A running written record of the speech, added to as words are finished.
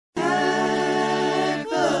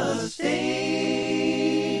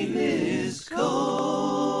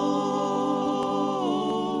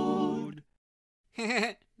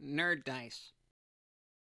NerdDice.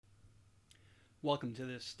 Welcome to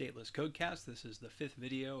this stateless codecast. This is the 5th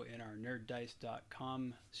video in our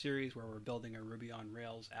NerdDice.com series where we're building a Ruby on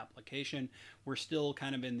Rails application. We're still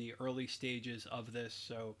kind of in the early stages of this,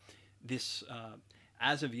 so this,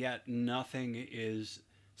 as of yet, nothing is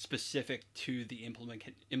specific to the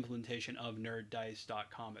implementation of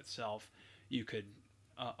NerdDice.com itself. You could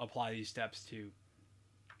apply these steps to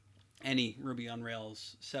any Ruby on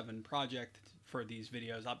Rails 7 project for these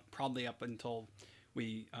videos, probably up until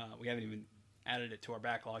we haven't even added it to our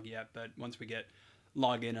backlog yet, but once we get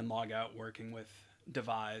log in and log out working with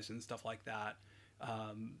devise and stuff like that,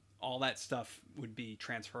 all that stuff would be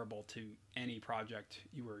transferable to any project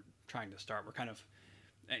you were trying to start. We're kind of,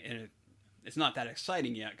 and it's not that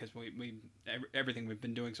exciting yet because everything we've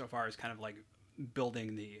been doing so far is kind of like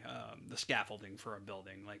building the scaffolding for a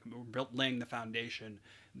building. Like we're laying the foundation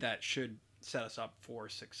that should set us up for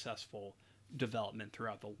successful development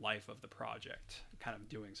throughout the life of the project, kind of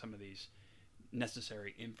doing some of these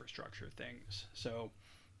necessary infrastructure things. So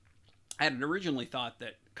I had originally thought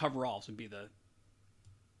that Coveralls would be the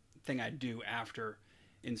thing I'd do after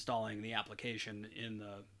installing the application in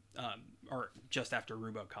the or just after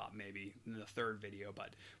Rubocop, maybe in the 3rd video, but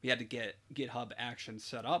we had to get Github Action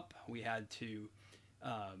set up. We had to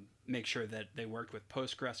make sure that they worked with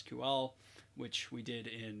PostgreSQL, which we did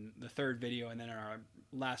in the 3rd video, and then in our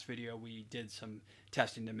last video we did some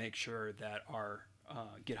testing to make sure that our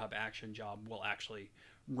GitHub Action job will actually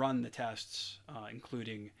run the tests,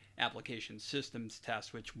 including application systems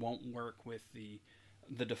test, which won't work with the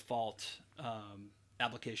default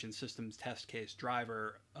application systems test case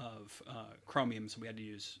driver of Chromium, so we had to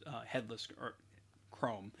use headless or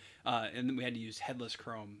Chrome, and then we had to use headless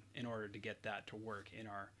Chrome in order to get that to work in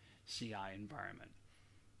our CI environment.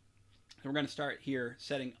 So we're going to start here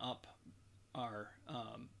setting up our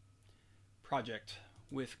project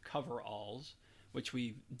with Coveralls, which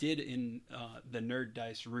we did in the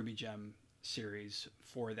NerdDice RubyGem series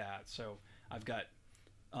for that. So I've got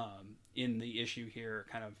in the issue here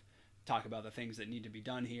kind of talk about the things that need to be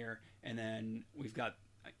done here, and then we've got,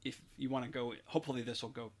 if you want to go, hopefully this will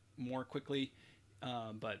go more quickly,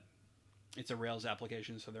 but it's a Rails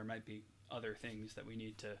application, so there might be other things that we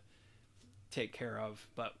need to take care of.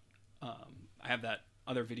 But I have that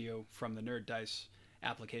other video from the NerdDice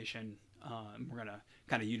application. We're going to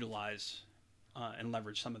kind of utilize and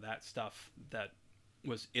leverage some of that stuff that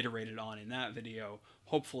was iterated on in that video.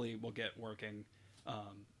 Hopefully we'll get working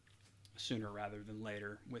sooner rather than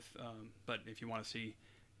later with, but if you want to see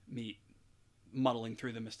me muddling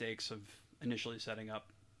through the mistakes of initially setting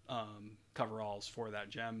up Coveralls for that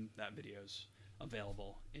gem, that video's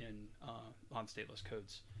available in on Stateless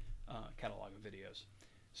Code's catalog of videos.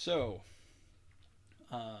 So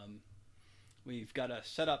we've got to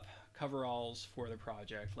set up Coveralls for the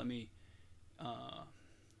project. Let me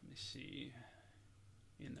see,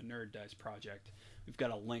 in the NerdDice project, we've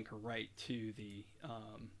got a link right to the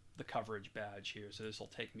coverage badge here. So this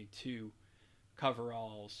will take me to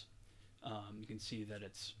Coveralls. You can see that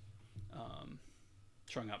it's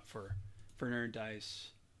showing up for NerdDice,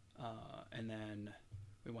 and then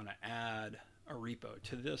we want to add a repo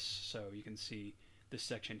to this. So you can see this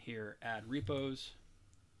section here, add repos,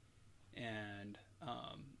 and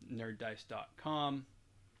nerddice.com.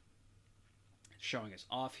 Showing us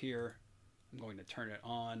off here. I'm going to turn it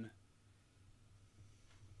on.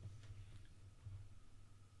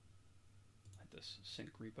 Hit this sync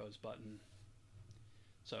repos button.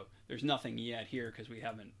 So there's nothing yet here because we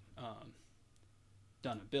haven't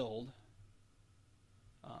done a build,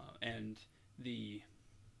 and the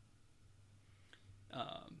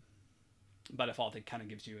by default it kind of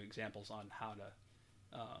gives you examples on how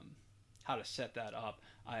to set that up.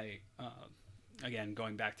 Again,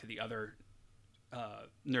 going back to the other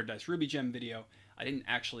NerdDice RubyGem video, I didn't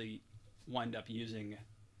actually wind up using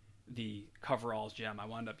the Coveralls gem. I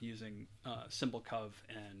wound up using SimpleCov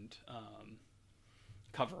and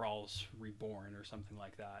Coveralls Reborn or something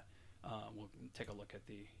like that. We'll take a look at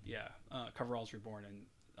the Coveralls Reborn and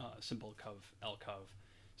SimpleCov LCov.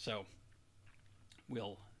 So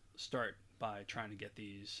we'll start by trying to get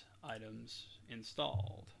these items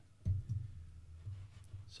installed.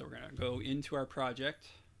 So we're going to go into our project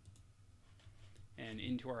and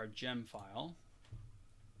into our gem file.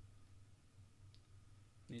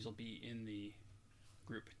 These will be in the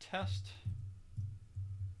group test.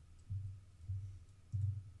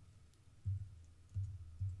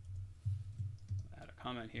 Add a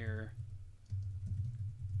comment here.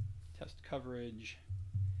 Test coverage.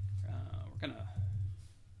 We're going to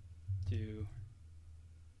do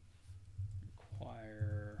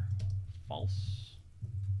require false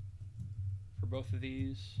for both of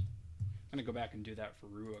these. I'm going to go back and do that for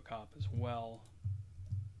Rubocop as well.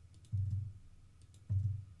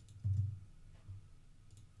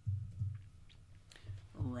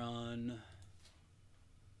 Run.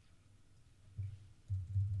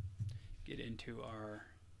 Get into our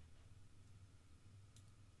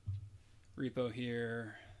repo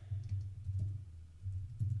here.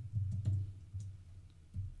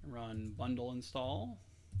 Run bundle install.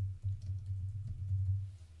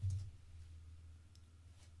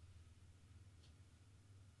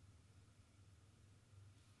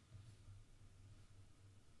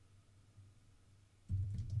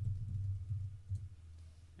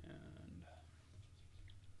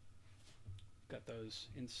 Got those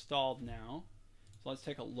installed now. So let's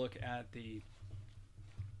take a look at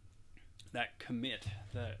that commit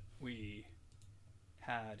that we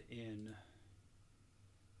had in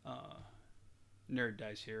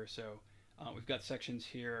NerdDice here. So we've got sections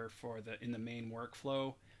here for in the main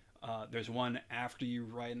workflow. There's one after you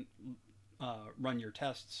run your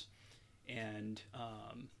tests, and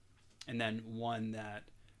then one that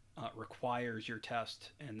requires your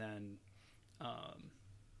test and then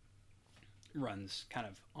runs kind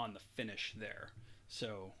of on the finish there.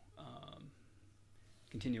 So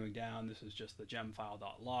continuing down, this is just the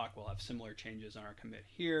gemfile.lock. We'll have similar changes on our commit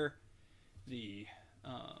here. The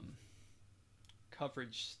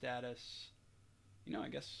coverage status, you know, I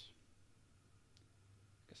guess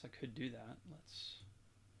I could do that. Let's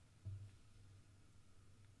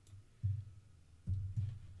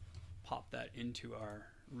pop that into our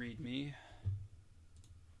README.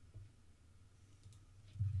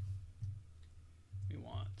 We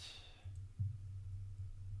want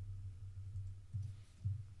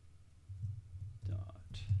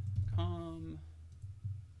 .com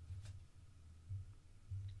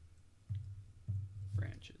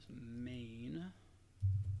branches main.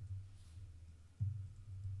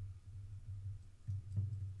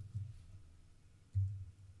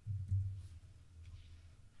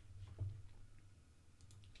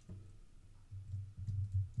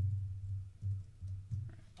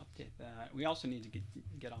 Update that. We also need to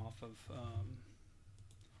get off of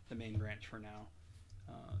the main branch for now.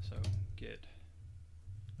 So git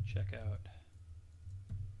checkout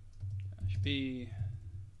 -b,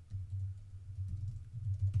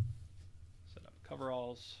 set up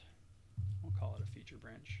coveralls. We'll call it a feature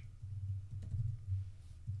branch.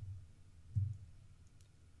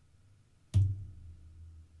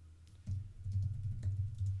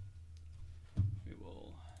 We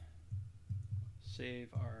will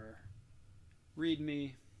save our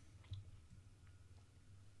README.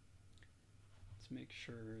 Let's make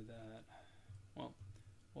sure that, well,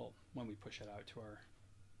 when we push it out to our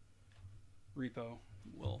repo,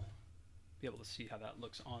 we'll be able to see how that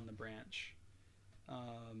looks on the branch.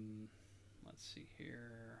 Let's see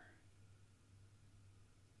here.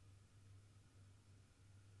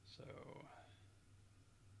 So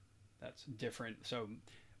that's different. So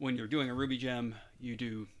when you're doing a RubyGem, you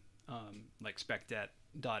do like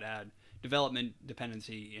spec.add development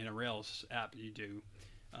dependency. In a Rails app, you do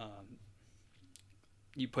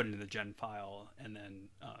you put it in the gen file and then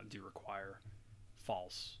do require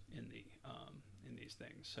false in in these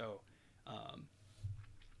things. So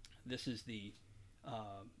this is the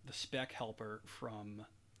spec helper from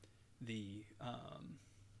the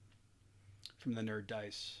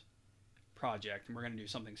NerdDice project, and we're going to do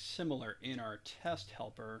something similar in our test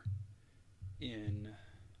helper in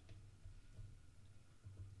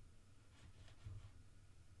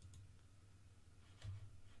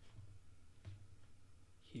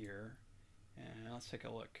here. And let's take a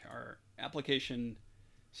look. Our application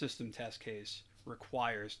system test case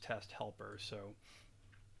requires test helper, so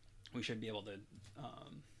we should be able to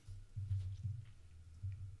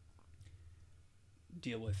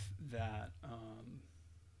deal with that on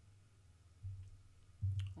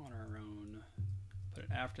our own. Put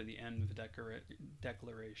it after the end of the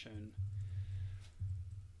declaration.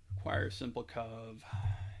 Requires SimpleCov.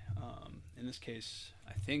 In this case,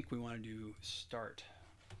 I think we want to do start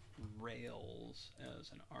Rails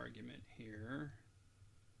as an argument here.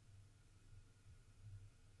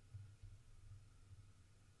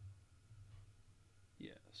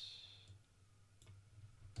 Yes.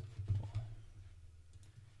 We'll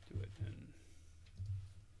do it in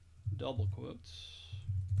double quotes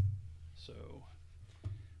so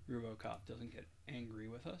Rubocop doesn't get angry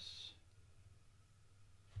with us.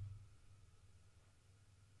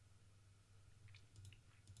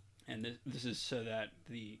 And this is so that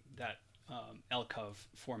that LCOV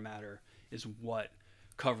formatter is what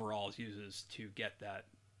Coveralls uses to get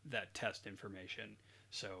that test information.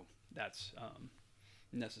 So that's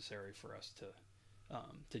necessary for us to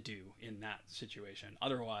to do in that situation.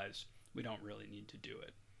 Otherwise, we don't really need to do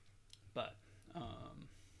it. But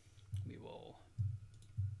we will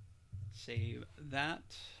save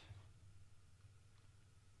that.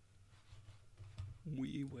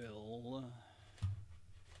 We will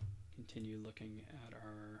continue looking at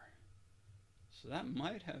our, so that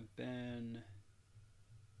might have been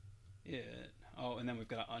it. Oh, and then we've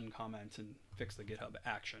got to uncomment and fix the GitHub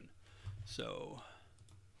action. So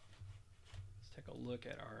let's take a look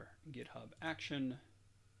at our GitHub action,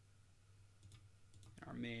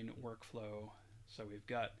 our main workflow. So we've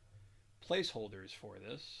got placeholders for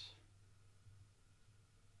this.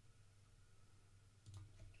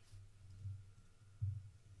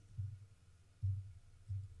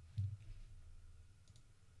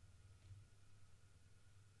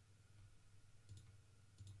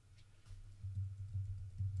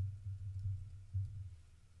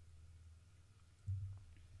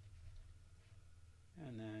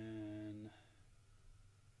 And then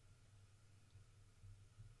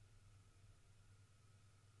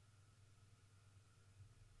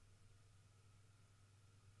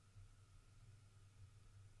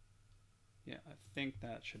yeah, I think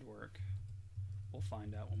that should work. We'll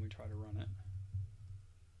find out when we try to run it.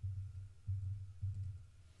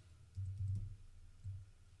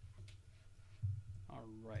 All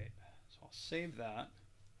right, so I'll save that.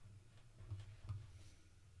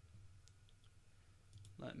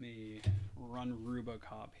 Let me run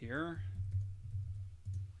Rubocop here.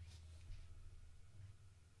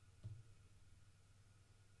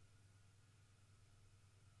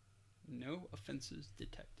 No offenses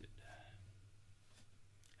detected.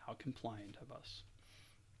 How compliant of us.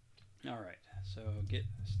 All right, so git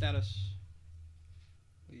status.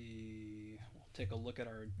 We will take a look at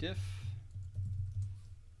our diff.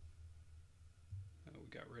 We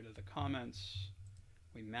got rid of the comments.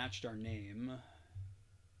 We matched our name.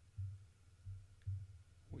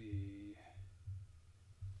 We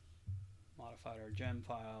modified our gem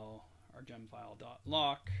file, our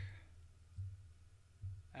gemfile.lock,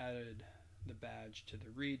 added the badge to the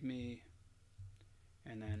README,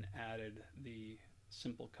 and then added the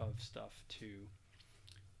SimpleCov stuff to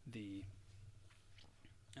the,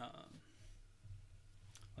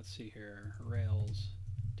 let's see here, Rails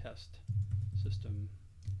test system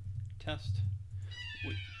test.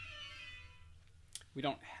 We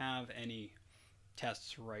don't have any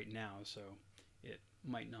tests right now, so it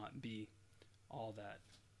might not be all that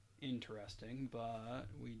interesting, but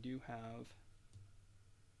we do have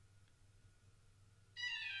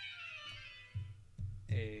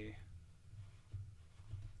a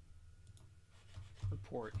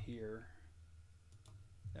report here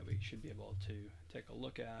that we should be able to take a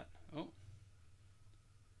look at. Oh,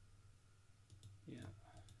 yeah,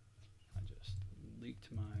 I just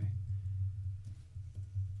leaked my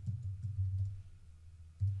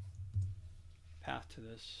path to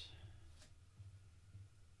this.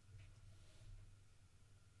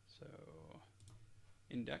 So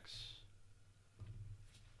index.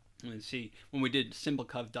 And see, when we did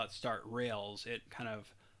simplecov.start Rails, it kind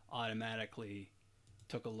of automatically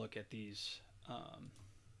took a look at these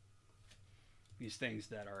things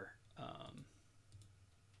that are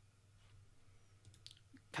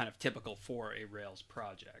kind of typical for a Rails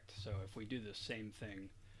project. So if we do the same thing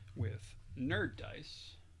with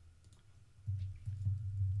NerdDice,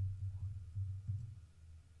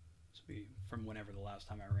 this will be from whenever the last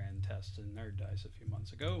time I ran tests in NerdDice a few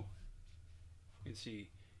months ago, you can see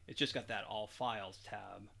it's just got that all files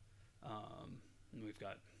tab, and we've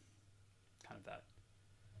got kind of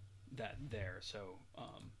that there. So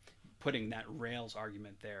putting that Rails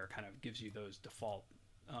argument there kind of gives you those default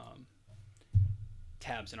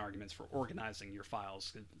tabs and arguments for organizing your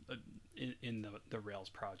files in the Rails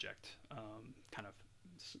project. Kind of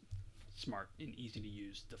smart and easy to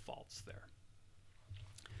use defaults there.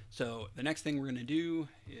 So the next thing we're going to do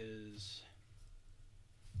is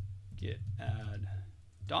git add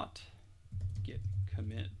dot git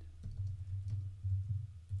commit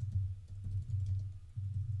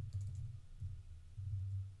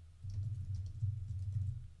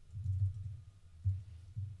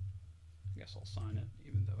I guess I'll sign it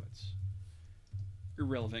even though it's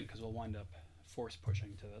irrelevant because we'll wind up force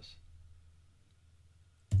pushing to this.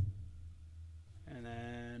 And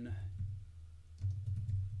then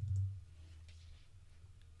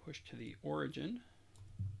push to the origin.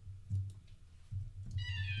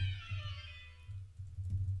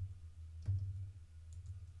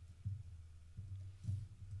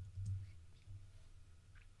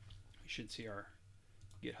 We should see our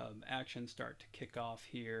GitHub Action start to kick off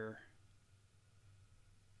here.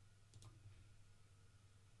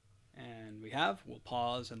 And And we have. We'll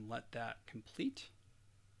pause and let that complete.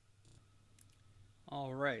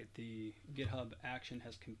 All right, the GitHub action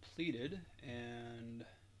has completed, and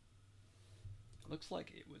it looks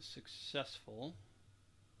like it was successful.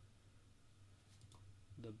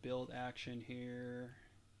 The build action here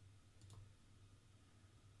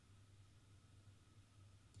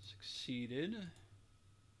succeeded.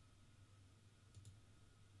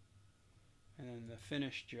 And then the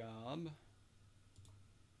finish job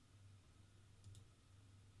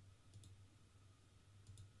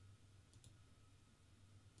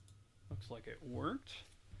looks like it worked.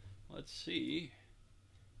 Let's see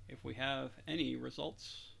if we have any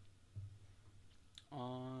results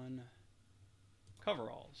on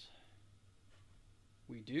Coveralls.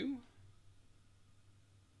 We do.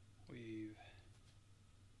 We've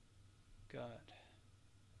got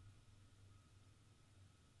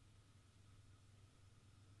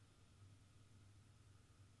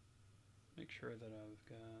make sure that I've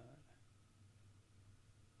got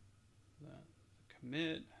that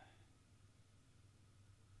commit.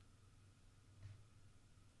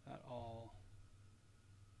 That all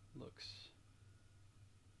looks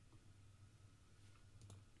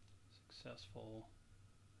successful.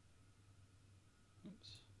 Oops.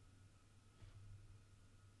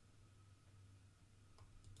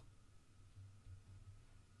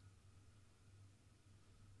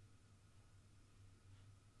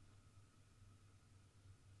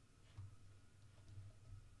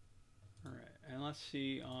 All right, and let's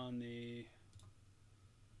see on the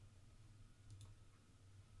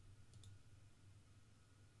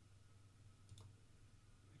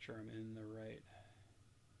make sure I'm in the right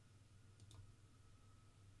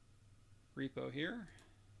repo here.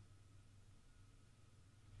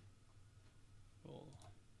 We'll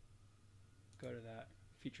go to that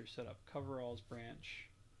feature setup coveralls branch.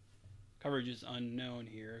 Coverage is unknown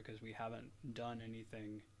here because we haven't done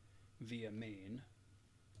anything via main,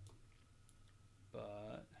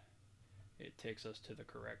 but it takes us to the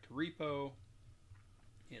correct repo.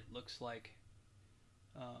 It looks like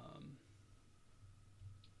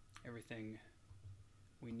everything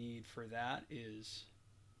we need for that is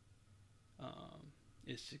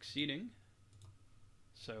succeeding.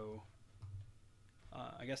 So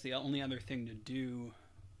I guess the only other thing to do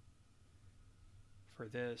for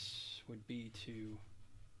this would be to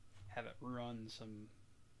have it run some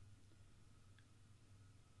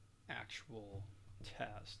actual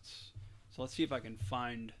tests. So let's see if I can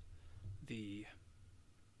find the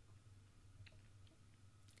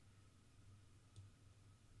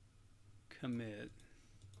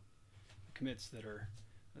commits that are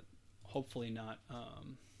hopefully not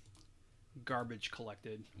garbage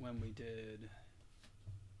collected when we did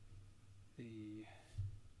the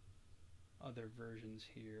other versions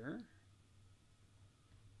here.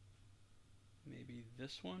 Maybe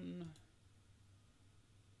this one.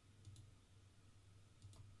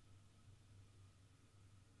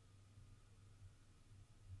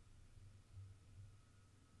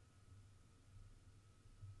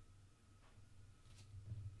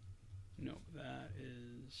 Nope, that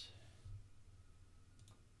is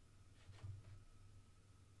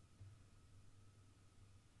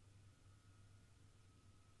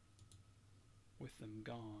with them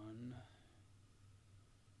gone.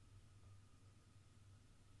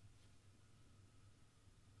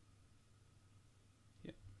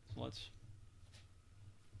 Yep, so let's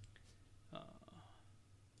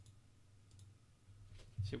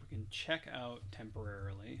see if we can check out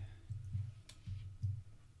temporarily.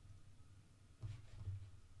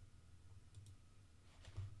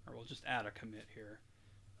 Or we'll just add a commit here.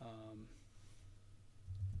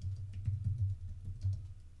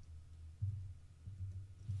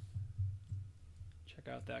 Check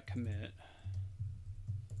out that commit.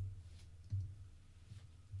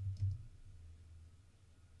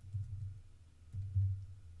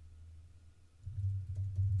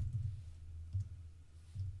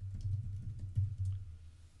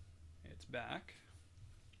 It's back.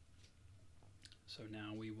 So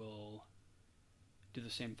now we will do the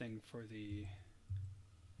same thing for the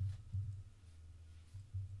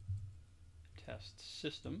test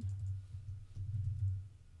system.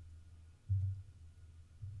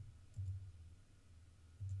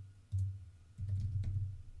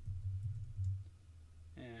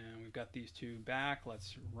 And we've got these two back.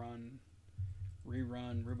 Let's rerun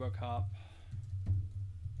Rubocop.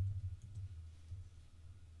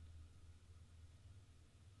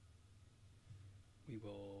 We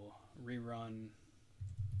will rerun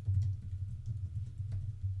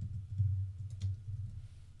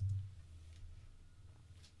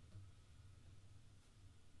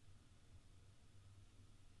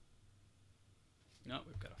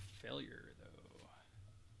failure though.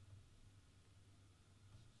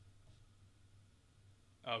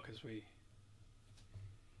 Oh, because we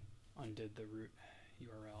undid the root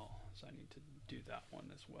URL, so I need to do that one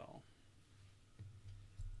as well.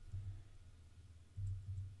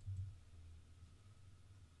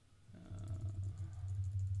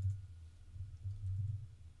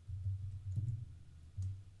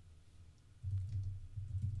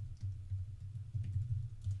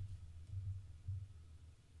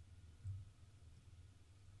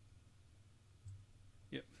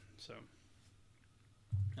 Yep, so,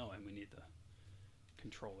 oh, and we need the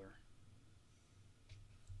controller.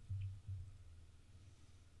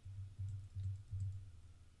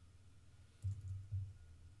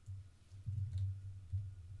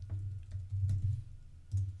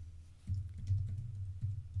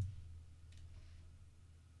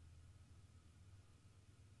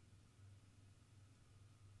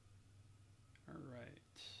 All right.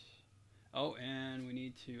 Oh, and we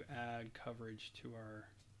need to add coverage to our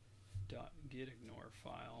 .gitignore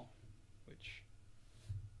file, which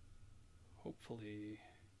hopefully,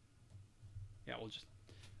 yeah,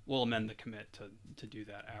 we'll amend the commit to do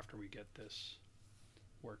that after we get this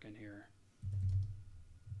working here.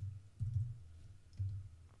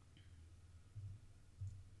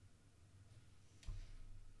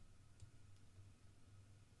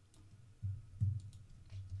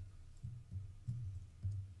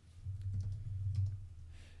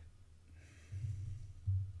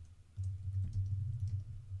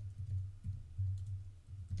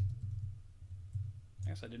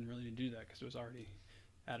 I guess I didn't really need to do that because it was already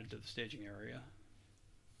added to the staging area.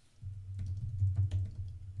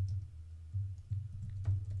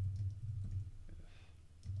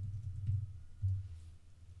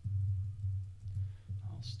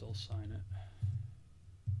 I'll still sign it.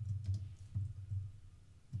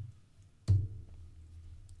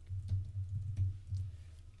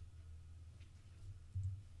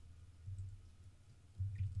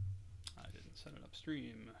 I didn't set it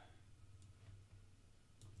upstream.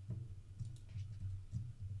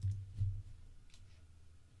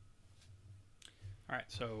 All right,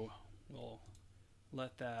 so we'll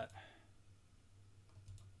let that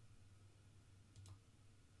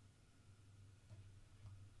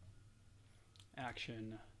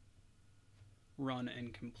action run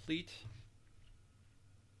and complete.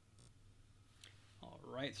 All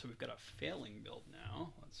right, so we've got a failing build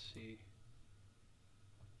now. Let's see.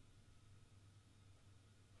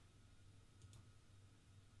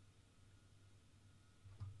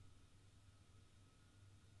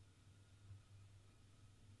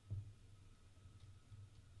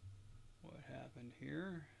 What happened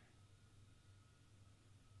here?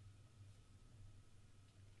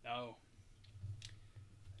 Oh,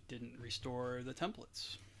 didn't restore the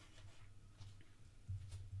templates.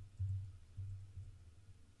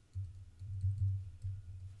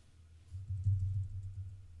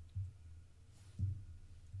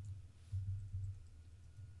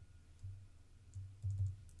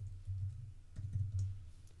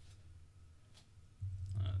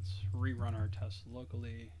 Let's rerun our test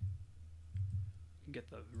locally. Get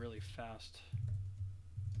the really fast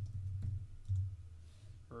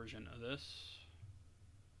version of this.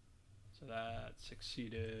 So that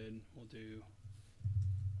succeeded. We'll do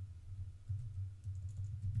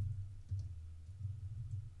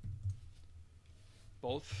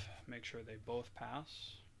both, make sure they both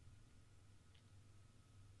pass.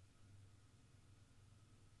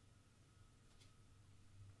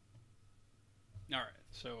 All right,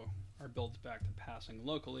 so our build's back to passing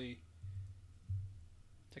locally.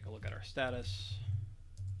 Take a look at our status.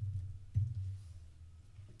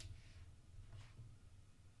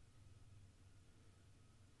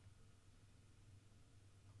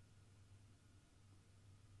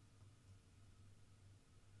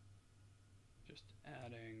 Just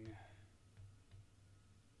adding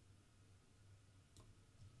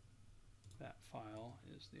that file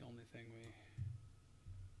is the only thing we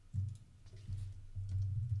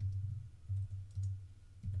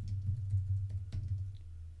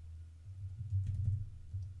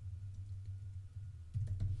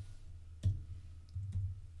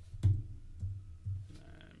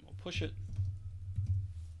push it.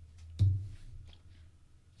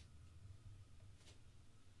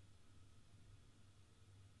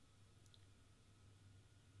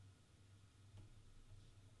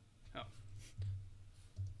 Oh,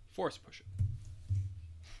 force push it.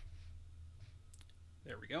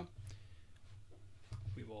 There we go.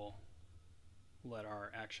 We will let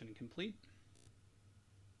our action complete.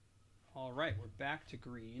 All right, we're back to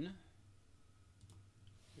green,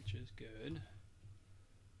 which is good.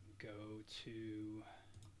 Go to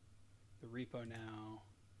the repo now.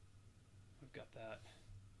 We've got that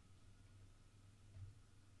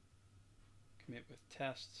commit with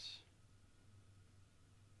tests.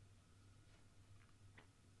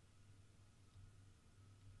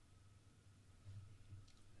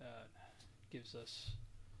 That gives us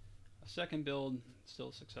a second build,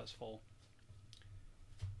 still successful.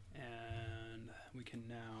 And we can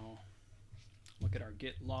now look at our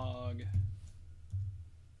git log.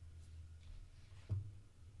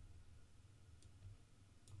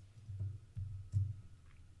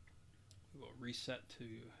 We will reset to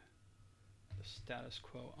the status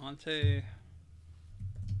quo ante.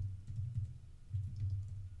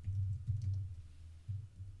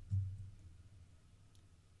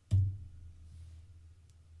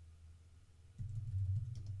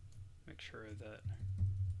 Make sure that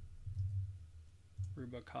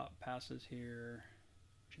Rubocop passes here.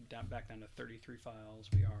 Should back down to 33 files.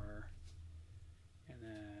 We are. And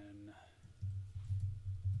then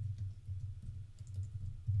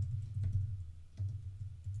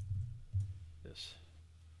this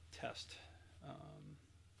test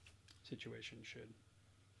situation should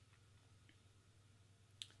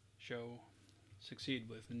succeed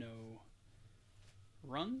with no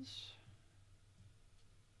runs.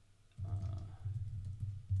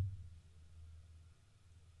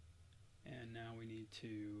 And now we need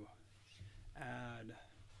to add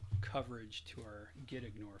coverage to our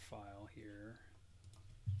gitignore file here.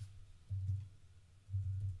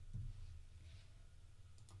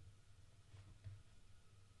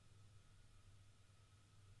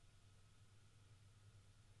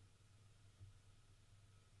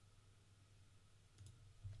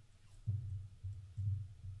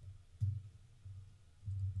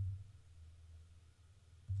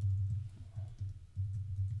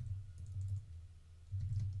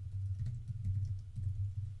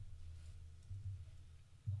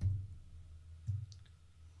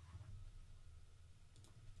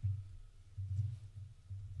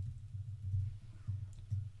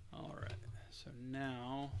 So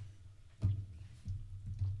now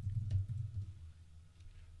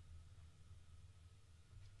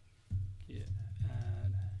git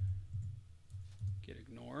add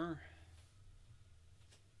gitignore,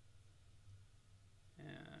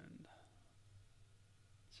 and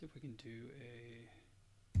see if we can do a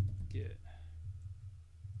git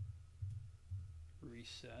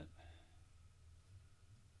reset.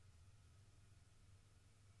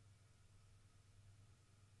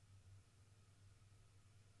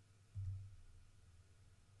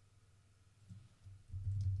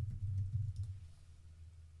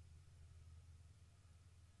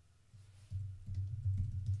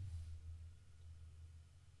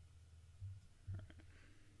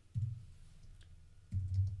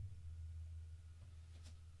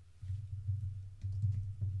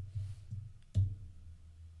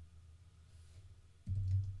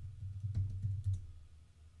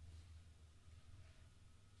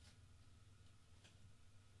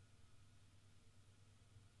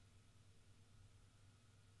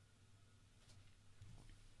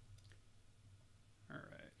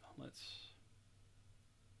 Let's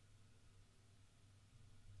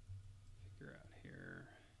figure out here.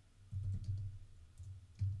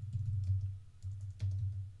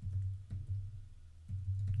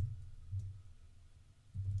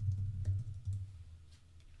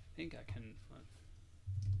 I think I can.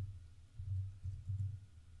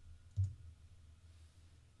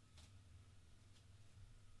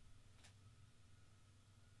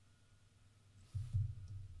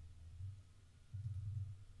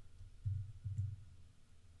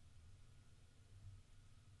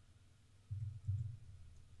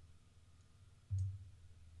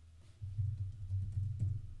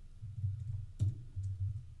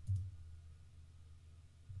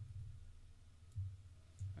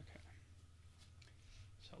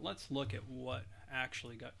 So let's look at what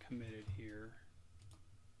actually got committed here.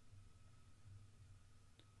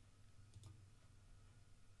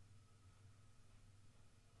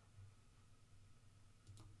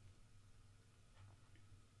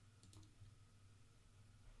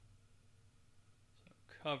 So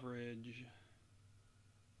coverage.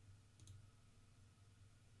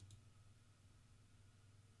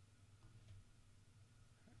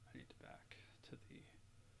 I need to back to the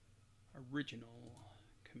original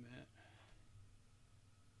commit.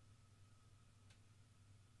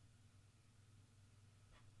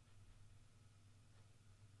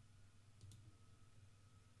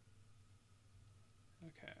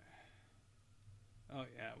 Okay. Oh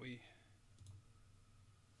yeah, I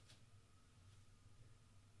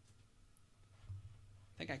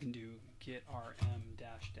think I can do git rm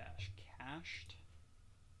 --cached.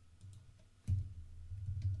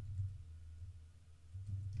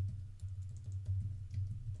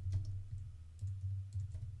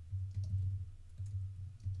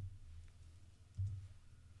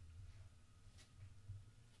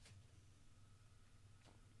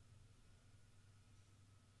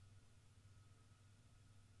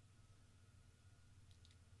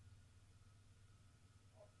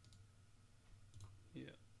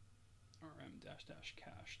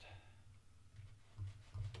 /cached.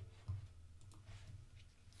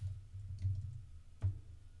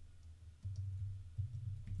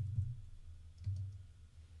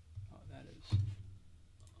 Oh, that is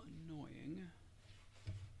annoying.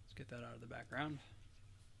 Let's get that out of the background.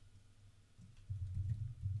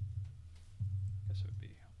 I guess it would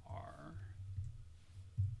be R.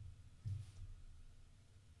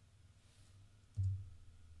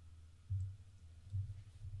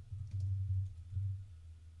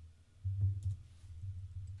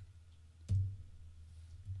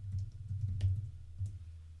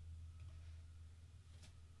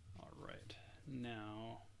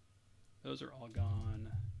 Now, those are all gone.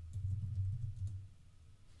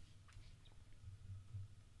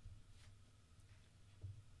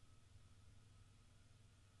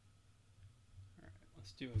 All right,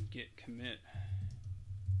 let's do a git commit,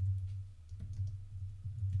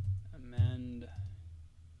 amend,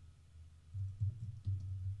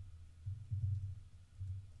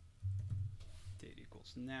 date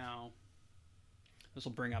equals now. This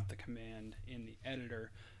will bring up the command in the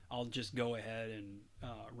editor. I'll just go ahead and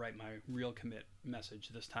write my real commit message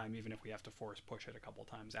this time, even if we have to force push it a couple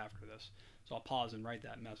times after this. So I'll pause and write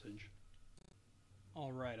that message.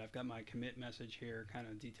 All right, I've got my commit message here, kind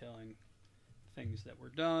of detailing things that were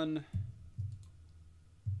done.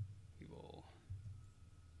 We will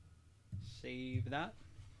save that.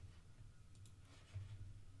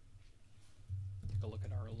 Take a look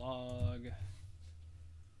at our log.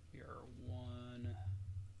 We are 1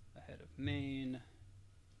 ahead of main.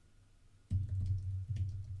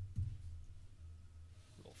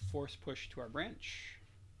 We'll force push to our branch.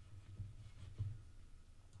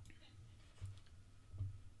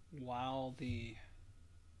 While the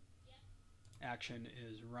action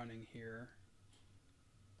is running here,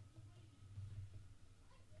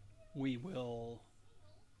 we will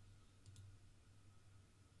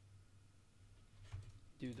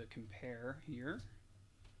do the compare here.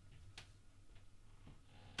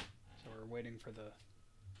 So we're waiting for the,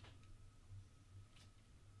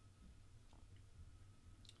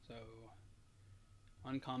 so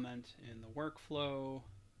uncomment in the workflow,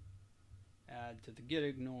 add to the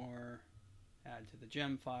gitignore, add to the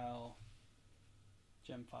gem file,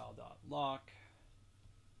 gemfile.lock,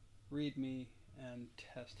 readme, and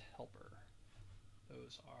TestHelper.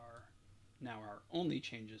 Those are now our only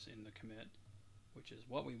changes in the commit, which is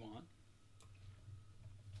what we want.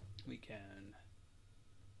 We can,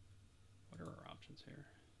 what are our options here?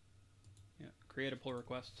 Yeah, create a pull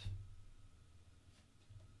request.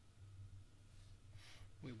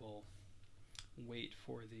 We will wait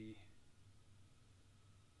for the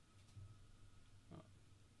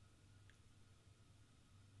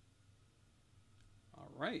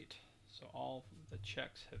all right, so all the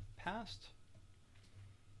checks have passed.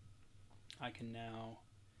 I can now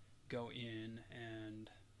go in and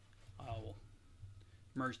I'll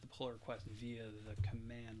merge the pull request via the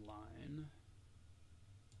command line.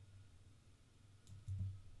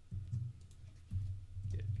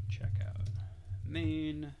 Git checkout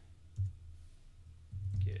main,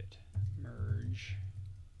 git merge,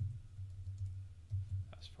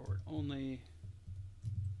 fast forward only,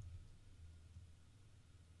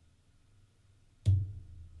 and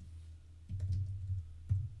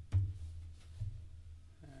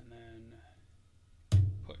then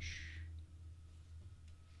push.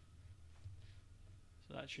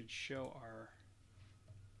 So that should show our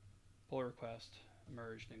pull request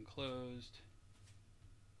merged and closed.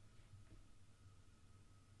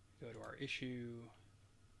 Go to our issue.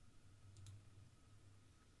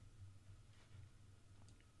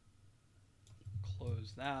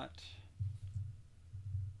 Close that.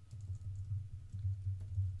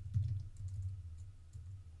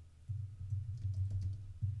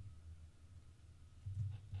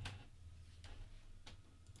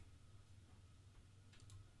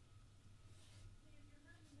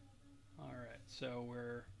 All right, so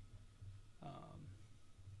we're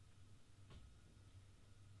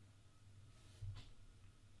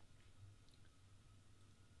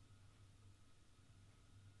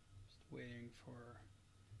waiting for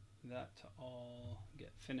that to all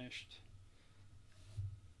get finished.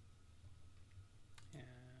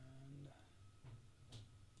 And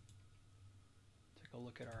take a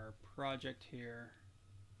look at our project here.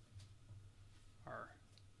 Our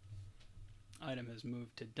item has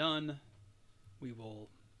moved to done. We will,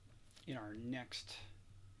 in our next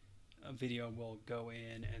video, we'll go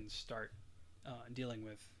in and start dealing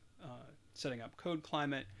with setting up code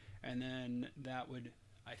climate, and then that would,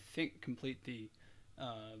 I think, complete the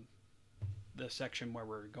section where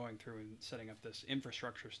we're going through and setting up this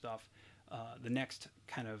infrastructure stuff. The next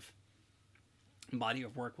kind of body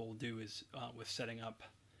of work we'll do is with setting up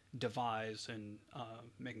devise and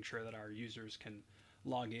making sure that our users can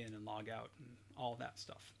log in and log out and all that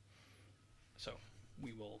stuff. So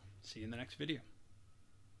we will see you in the next video.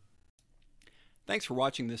 Thanks for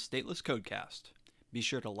watching this stateless codecast. Be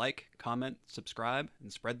sure to like, comment, subscribe,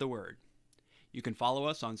 and spread the word. You can follow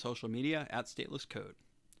us on social media at statelesscode.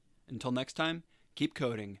 Until next time, keep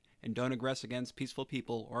coding and don't aggress against peaceful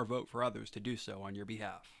people or vote for others to do so on your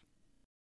behalf.